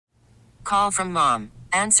Call from mom.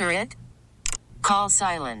 Answer it. Call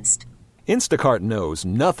silenced. Instacart knows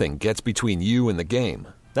nothing gets between you and the game.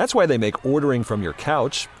 That's why they make ordering from your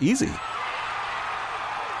couch easy.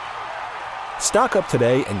 Stock up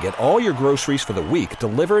today and get all your groceries for the week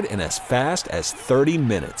delivered in as fast as 30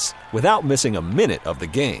 minutes without missing a minute of the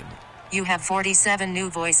game. You have 47 new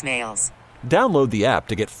voicemails. Download the app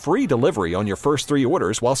to get free delivery on your first 3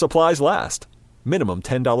 orders while supplies last. Minimum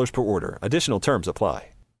 $10 per order. Additional terms apply.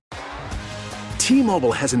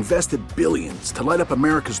 T-Mobile has invested billions to light up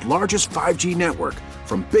America's largest 5G network,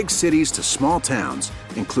 from big cities to small towns,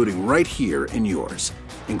 including right here in yours.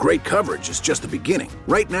 And great coverage is just the beginning.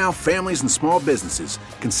 Right now, families and small businesses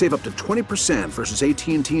can save up to 20% versus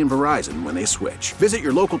AT&T and Verizon when they switch. Visit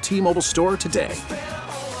your local T-Mobile store today.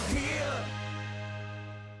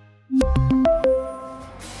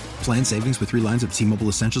 Plan savings with 3 lines of T-Mobile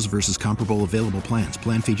Essentials versus comparable available plans.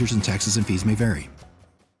 Plan features and taxes and fees may vary.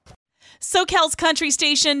 SoCal's country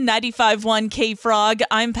station, 95.1 K-Frog.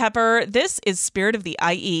 I'm Pepper. This is Spirit of the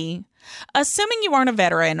IE. Assuming you aren't a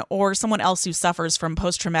veteran or someone else who suffers from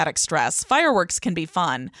post-traumatic stress, fireworks can be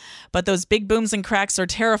fun. But those big booms and cracks are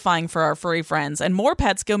terrifying for our furry friends, and more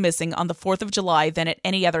pets go missing on the 4th of July than at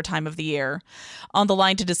any other time of the year. On the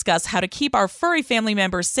line to discuss how to keep our furry family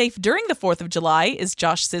members safe during the 4th of July is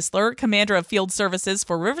Josh Sisler, Commander of Field Services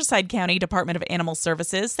for Riverside County Department of Animal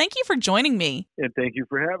Services. Thank you for joining me. And thank you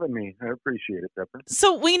for having me. I appreciate it, Pepper.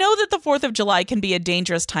 So we know that the 4th of July can be a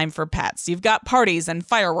dangerous time for pets. You've got parties and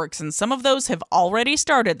fireworks, and some of those have already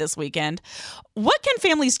started this weekend. What can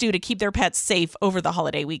families do to keep their pets safe over the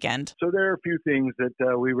holiday weekend? So there are a few things that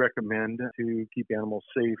we recommend to keep animals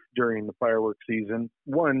safe during the fireworks season.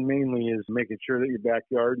 One mainly is making sure that your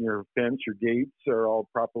backyard and your fence, your gates are all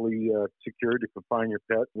properly secured to confine your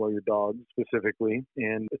pet, well, your dog specifically.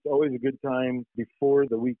 And it's always a good time before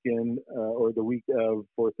the weekend or the week of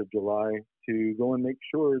 4th of July to go and make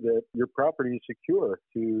sure that your property is secure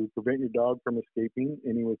to prevent your dog from escaping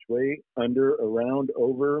any which way, under, around,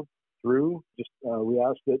 over, through. We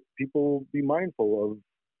ask that people be mindful of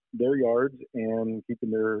their yards and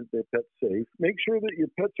keeping their pets safe. Make sure that your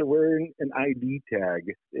pets are wearing an ID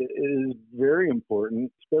tag. It is very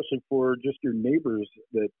important, especially for just your neighbors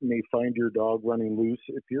that may find your dog running loose.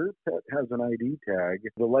 If your pet has an ID tag,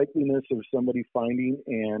 the likeliness of somebody finding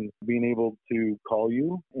and being able to call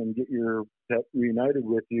you and get your pet reunited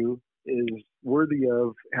with you is worthy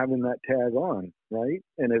of having that tag on, right?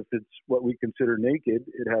 And if it's what we consider naked,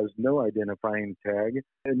 it has no identifying tag.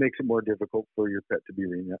 It makes it more difficult for your pet to be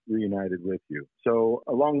reunited with you. So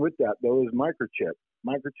along with that, though, is microchip.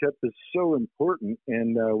 Microchip is so important,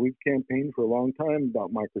 and we've campaigned for a long time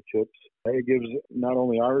about microchips. It gives not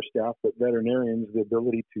only our staff, but veterinarians the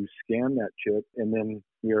ability to scan that chip, and then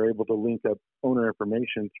we are able to link up owner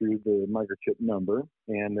information through the microchip number.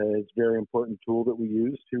 And it's a very important tool that we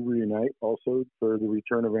use to reunite, also for the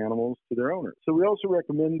return of animals to their owners. So we also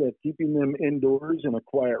recommend that keeping them indoors in a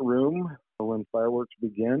quiet room when fireworks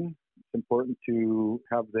begin. It's important to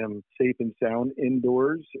have them safe and sound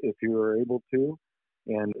indoors if you are able to.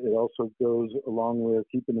 And it also goes along with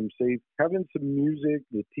keeping them safe, having some music,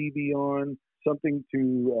 the TV on, something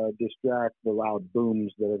to distract the loud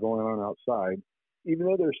booms that are going on outside. Even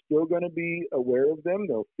though they're still going to be aware of them,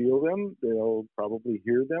 they'll feel them, they'll probably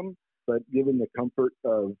hear them, but given the comfort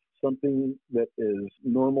of something that is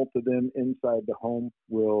normal to them inside the home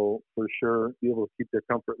will for sure be able to keep their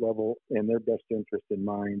comfort level and their best interest in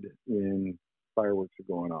mind when fireworks are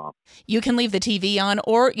going off. You can leave the TV on,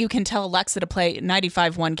 or you can tell Alexa to play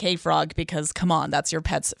 95.1 K-Frog because, come on, that's your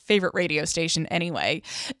pet's favorite radio station anyway.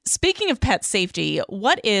 Speaking of pet safety,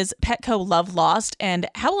 what is Petco Love Lost, and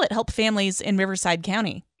how will it help families in Riverside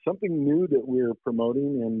County? Something new that we're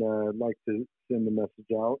promoting, and I'd like to send the message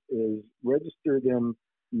out, is register them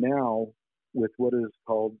now with what is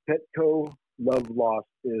called Petco Love Lost.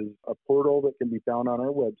 Is a portal that can be found on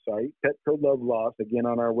our website. Petco Love Lost, again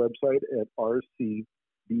on our website at RCDAS.org,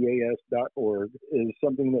 is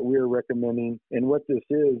something that we're recommending. And what this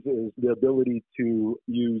is the ability to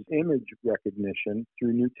use image recognition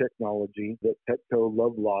through new technology that Petco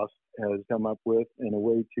Love Lost has come up with, in a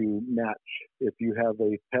way to match if you have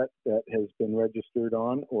a pet that has been registered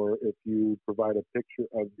on, or if you provide a picture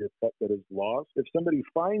of your pet that is lost. If somebody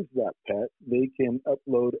finds that pet, they can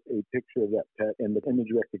upload a picture of that pet, and the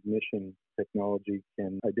image recognition technology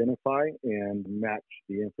can identify and match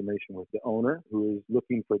the information with the owner who is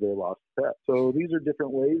looking for their lost pet. So these are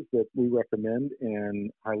different ways that we recommend and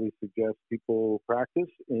highly suggest people practice,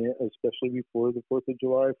 especially before the 4th of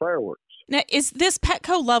July fireworks. Now, is this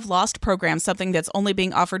Petco Love Lost program something that's only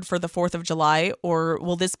being offered for the 4th of July, or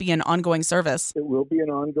will this be an ongoing service? It will be an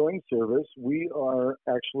ongoing service. We are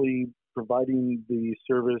actually providing the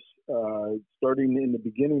service starting in the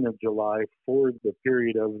beginning of July for the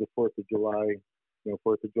period of the 4th of July.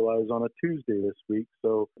 4th of July is on a Tuesday this week,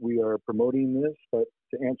 so we are promoting this. But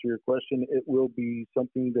to answer your question, it will be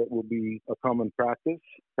something that will be a common practice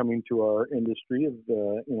coming to our industry of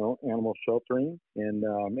animal sheltering and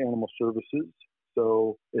animal services.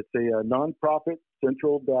 So it's a nonprofit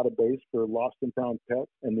central database for lost and found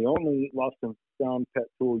pets, and the only lost and found pet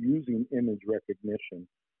tool using image recognition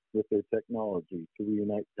with their technology to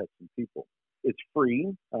reunite pets and people. It's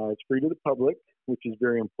free. It's free to the public, which is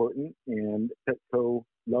very important. And Petco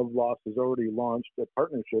Love Lost has already launched a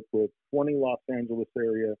partnership with 20 Los Angeles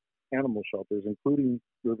area animal shelters, including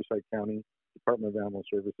Riverside County Department of Animal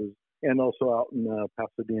Services, and also out in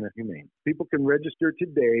Pasadena Humane. People can register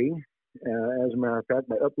today, as a matter of fact,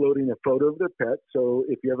 by uploading a photo of their pet. So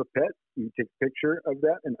if you have a pet, you take a picture of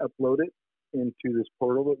that and upload it into this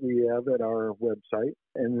portal that we have at our website.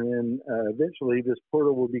 And then eventually this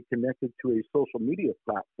portal will be connected to a social media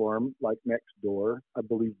platform like Nextdoor, I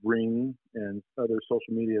believe Ring, and other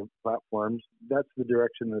social media platforms. That's the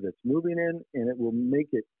direction that it's moving in, and it will make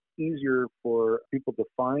it easier for people to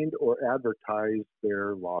find or advertise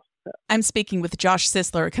their lost pet. I'm speaking with Josh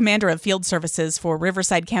Sisler, Commander of Field Services for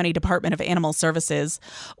Riverside County Department of Animal Services.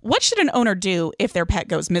 What should an owner do if their pet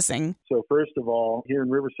goes missing? So first of all, here in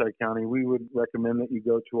Riverside County, we would recommend that you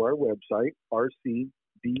go to our website, RCDAS.org,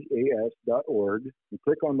 and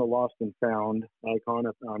click on the Lost and Found icon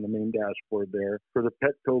on the main dashboard there for the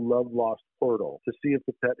Petco Love Lost portal to see if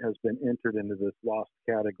the pet has been entered into this lost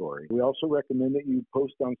category. We also recommend that you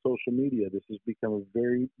post on social media. This has become a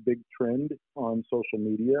very big trend on social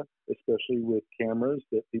media, especially with cameras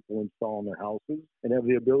that people install in their houses and have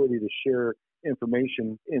the ability to share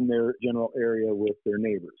information in their general area with their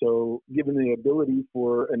neighbors. So given the ability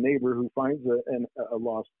for a neighbor who finds a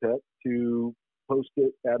lost pet to post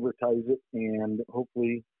it, advertise it, and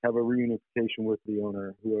hopefully have a reunification with the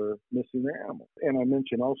owner who are missing their animal. And I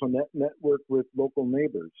mentioned also network with local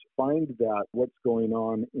neighbors. Find that what's going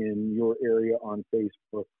on in your area on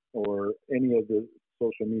Facebook or any of the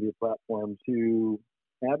social media platforms to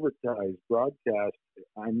advertise, broadcast,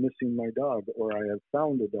 I'm missing my dog, or I have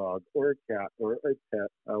found a dog, or a cat, or a pet,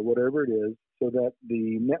 whatever it is, so that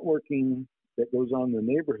the networking that goes on in the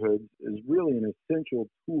neighborhoods is really an essential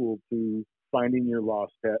tool to finding your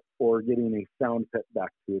lost pet or getting a found pet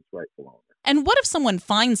back to its rightful owner. And what if someone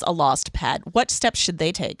finds a lost pet? What steps should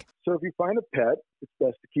they take? So if you find a pet, it's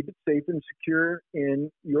best to keep it safe and secure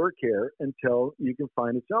in your care until you can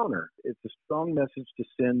find its owner. It's a strong message to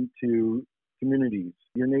send to communities,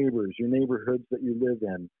 your neighbors, your neighborhoods that you live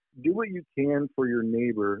in. Do what you can for your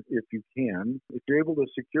neighbor if you can. If you're able to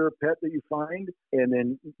secure a pet that you find and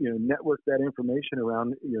then network that information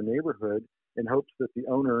around your neighborhood in hopes that the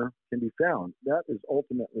owner can be found, that is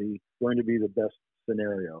ultimately going to be the best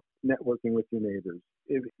scenario, networking with your neighbors.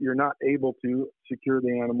 If you're not able to secure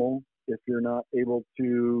the animal, if you're not able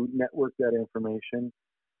to network that information,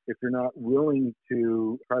 if you're not willing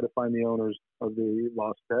to try to find the owners of the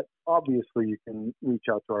lost pet, obviously you can reach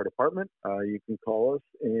out to our department. You can call us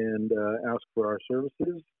and ask for our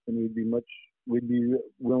services, and we'd be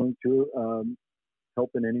willing to help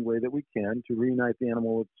in any way that we can to reunite the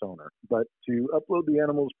animal with its owner. But to upload the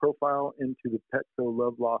animal's profile into the Petco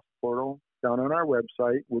Love Lost portal down on our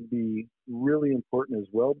website would be really important as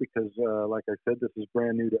well because, like I said, this is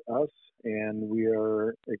brand new to us, and we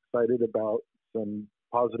are excited about some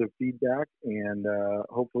positive feedback and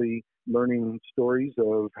hopefully learning stories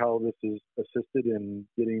of how this has assisted in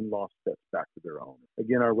getting lost pets back to their owner.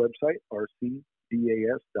 Again, our website,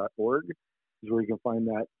 rcdas.org, is where you can find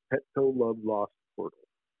that Petco Love Lost portal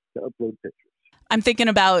to upload pictures. I'm thinking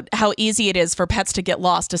about how easy it is for pets to get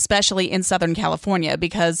lost, especially in Southern California,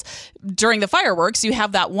 because during the fireworks, you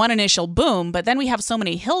have that one initial boom, but then we have so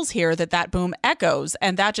many hills here that boom echoes,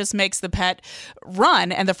 and that just makes the pet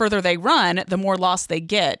run, and the further they run, the more lost they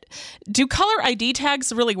get. Do color ID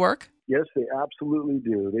tags really work? Yes, they absolutely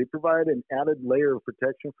do. They provide an added layer of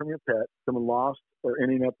protection from your pet from lost or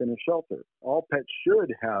ending up in a shelter. All pets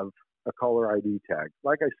should have a caller ID tag.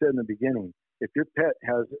 Like I said in the beginning, if your pet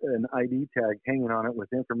has an ID tag hanging on it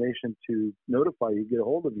with information to notify you, get a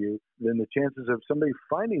hold of you, then the chances of somebody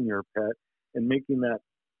finding your pet and making that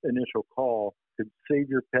initial call could save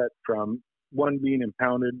your pet from, one, being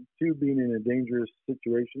impounded, two, being in a dangerous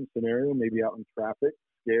situation, scenario, maybe out in traffic,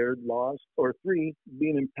 scared, lost, or three,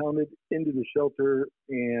 being impounded into the shelter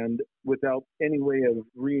and without any way of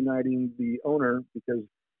reuniting the owner because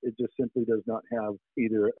it just simply does not have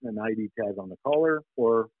either an ID tag on the collar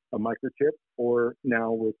or a microchip, or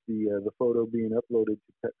now with the photo being uploaded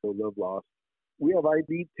to Petco Love Lost, We have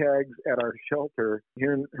ID tags at our shelter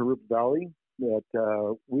here in Riverside Valley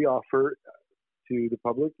that we offer to the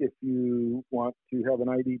public. If you want to have an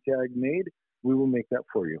ID tag made, we will make that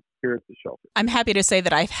for you here at the shelter. I'm happy to say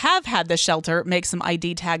that I have had the shelter make some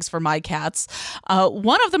ID tags for my cats.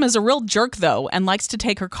 One of them is a real jerk, though, and likes to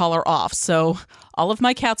take her collar off. So all of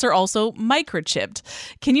my cats are also microchipped.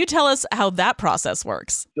 Can you tell us how that process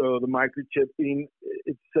works? So the microchipping,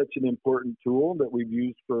 it's such an important tool that we've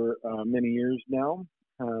used for many years now.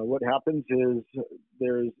 What happens is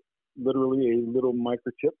there's literally a little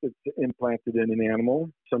microchip that's implanted in an animal.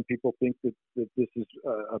 Some people think that this is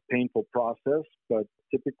a painful process, but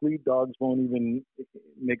typically dogs won't even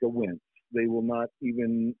make a wince. They will not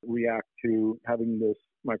even react to having this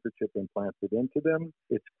microchip implanted into them.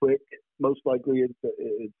 It's quick. Most likely it's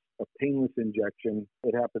a painless injection.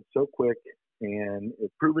 It happens so quick, and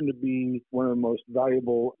it's proven to be one of the most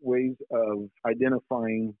valuable ways of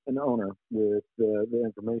identifying an owner with the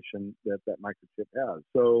information that microchip has.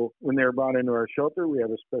 So when they're brought into our shelter, we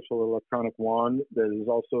have a special electronic wand that is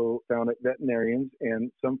also found at veterinarians,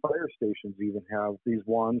 and some fire stations even have these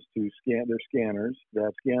wands to scan their scanners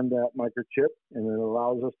that scan that microchip, and it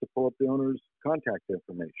allows us to pull up the owner's contact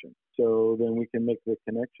information. So then we can make the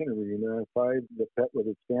connection and reunify the pet with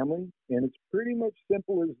its family, and it's pretty much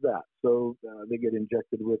simple as that. So they get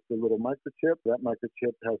injected with the little microchip. That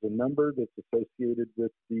microchip has a number that's associated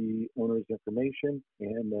with the owner's information,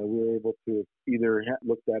 and we're able to either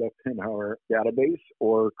look that up in our database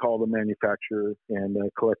or call the manufacturer and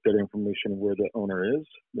collect that information where the owner is,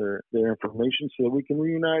 their information, so that we can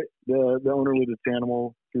reunite the owner with its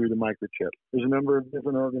animal through the microchip. There's a number of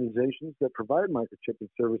different organizations that provide microchipping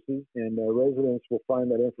services, and residents will find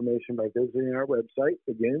that information by visiting our website,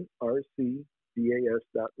 again,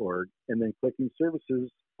 RCDAS.org, and then clicking services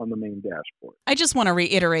on the main dashboard. I just want to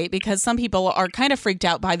reiterate, because some people are kind of freaked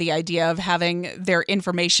out by the idea of having their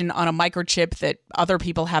information on a microchip that other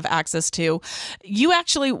people have access to. You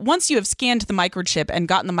actually, once you have scanned the microchip and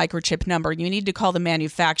gotten the microchip number, you need to call the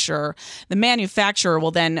manufacturer. The manufacturer will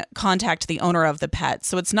then contact the owner of the pet.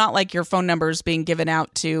 So it's not like your phone number is being given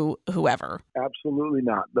out to whoever. Absolutely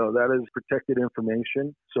not. No, that is protected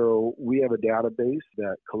information. So we have a database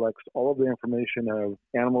that collects all of the information of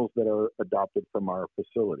animals that are adopted from our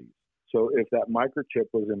facilities. So if that microchip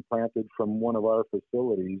was implanted from one of our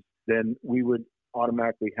facilities, then we would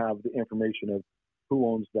automatically have the information of who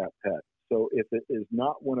owns that pet. So if it is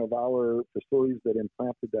not one of our facilities that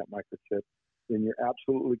implanted that microchip, then you're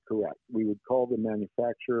absolutely correct. We would call the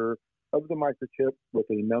manufacturer of the microchip with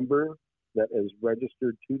a number that is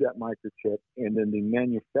registered to that microchip, and then the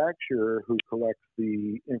manufacturer who collects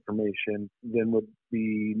the information then would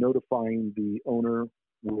be notifying the owner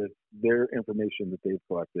with their information that they've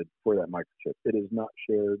collected for that microchip. It is not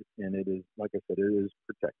shared, and it is, like I said, it is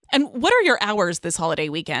protected. And what are your hours this holiday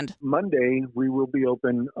weekend? Monday, we will be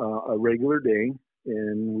open a regular day,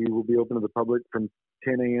 and we will be open to the public from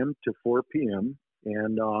 10 a.m. to 4 p.m.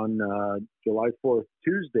 And on July 4th,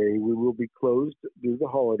 Tuesday, we will be closed due to the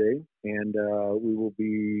holiday, and we will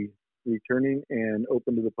be returning and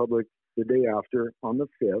open to the public the day after on the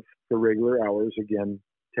 5th for regular hours, again,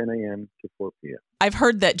 10 a.m. to 4 p.m. I've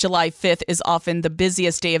heard that July 5th is often the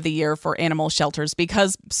busiest day of the year for animal shelters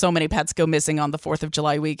because so many pets go missing on the 4th of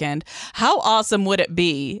July weekend. How awesome would it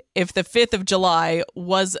be if the 5th of July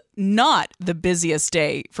was not the busiest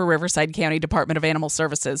day for Riverside County Department of Animal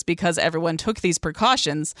Services because everyone took these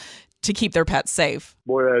precautions to keep their pets safe?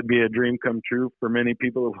 Boy, that'd be a dream come true for many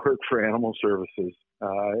people who work for animal services.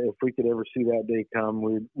 If we could ever see that day come,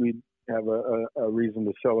 we'd have a reason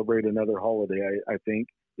to celebrate another holiday, I think.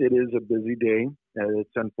 It is a busy day, and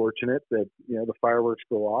it's unfortunate that, the fireworks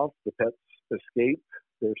go off, the pets escape,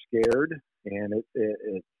 they're scared, and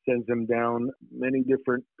it sends them down many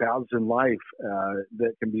different paths in life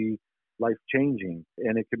that can be life-changing,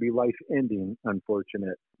 and it could be life-ending,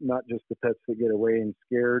 unfortunate. Not just the pets that get away and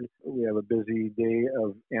scared. We have a busy day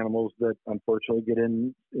of animals that unfortunately get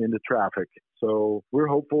into traffic. So we're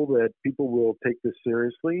hopeful that people will take this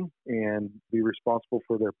seriously and be responsible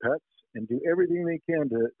for their pets and do everything they can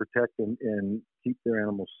to protect and keep their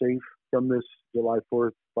animals safe from this July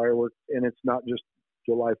 4th fireworks. And it's not just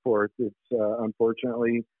July 4th. It's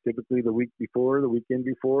unfortunately typically the week before, the weekend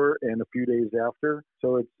before, and a few days after.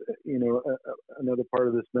 So it's, another part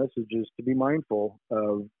of this message is to be mindful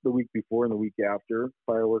of the week before and the week after.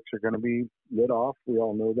 Fireworks are going to be lit off. We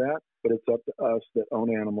all know that. But it's up to us that own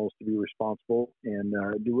animals to be responsible and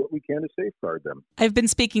do what we can to safeguard them. I've been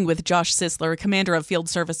speaking with Josh Sisler, Commander of Field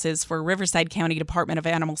Services for Riverside County Department of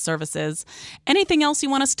Animal Services. Anything else you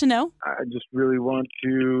want us to know? I just really want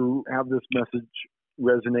to have this message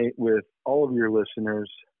resonate with all of your listeners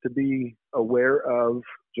to be aware of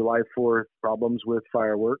July 4th problems with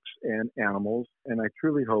fireworks and animals, and I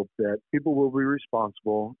truly hope that people will be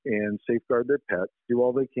responsible and safeguard their pets, do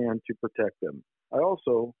all they can to protect them. I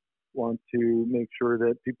also want to make sure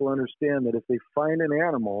that people understand that if they find an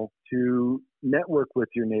animal, to network with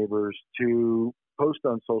your neighbors, to post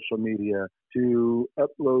on social media, to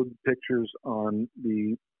upload pictures on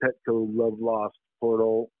the Petco Love Lost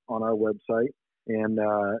portal on our website, and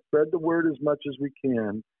spread the word as much as we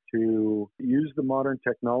can to use the modern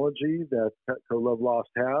technology that Petco Love Lost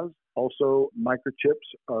has. Also, microchips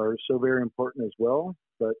are so very important as well,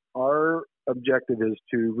 but our objective is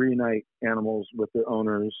to reunite animals with their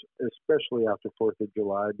owners, especially after 4th of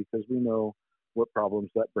July, because we know what problems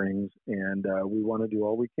that brings, and we want to do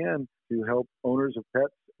all we can to help owners of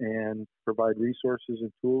pets and provide resources and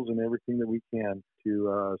tools and everything that we can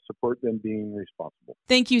to support them being responsible.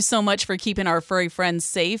 Thank you so much for keeping our furry friends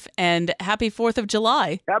safe, and happy 4th of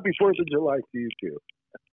July. Happy 4th of July to you too.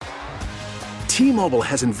 T-Mobile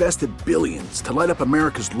has invested billions to light up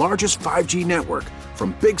America's largest 5G network,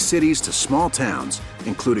 from big cities to small towns,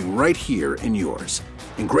 including right here in yours.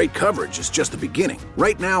 And great coverage is just the beginning.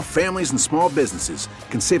 Right now, families and small businesses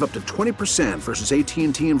can save up to 20% versus AT&T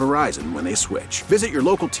and Verizon when they switch. Visit your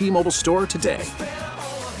local T-Mobile store today.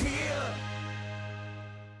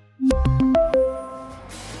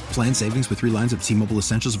 Plan savings with 3 lines of T-Mobile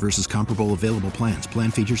Essentials versus comparable available plans.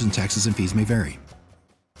 Plan features and taxes and fees may vary.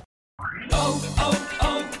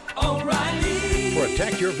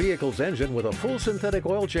 Protect your vehicle's engine with a full synthetic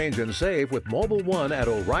oil change and save with Mobil 1 at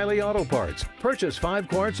O'Reilly Auto Parts. Purchase 5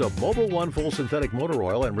 quarts of Mobil 1 full synthetic motor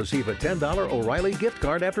oil and receive a $10 O'Reilly gift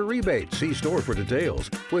card after rebate. See store for details.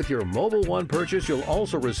 With your Mobil 1 purchase, you'll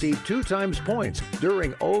also receive 2 times points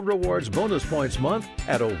during O Rewards Bonus Points Month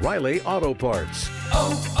at O'Reilly Auto Parts.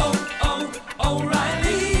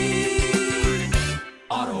 O'Reilly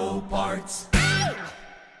Auto Parts.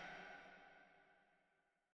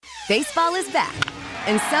 Baseball is back,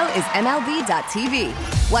 and so is MLB.tv.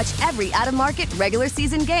 Watch every out-of-market regular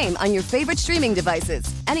season game on your favorite streaming devices,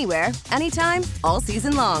 anywhere, anytime, all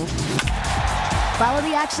season long. Follow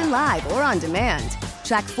the action live or on demand.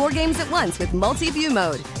 Track 4 games at once with multi-view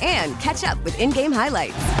mode and catch up with in-game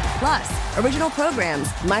highlights. Plus, original programs,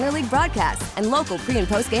 minor league broadcasts, and local pre- and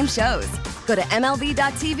post-game shows. Go to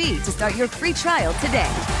MLB.tv to start your free trial today.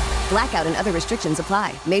 Blackout and other restrictions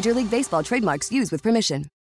apply. Major League Baseball trademarks used with permission.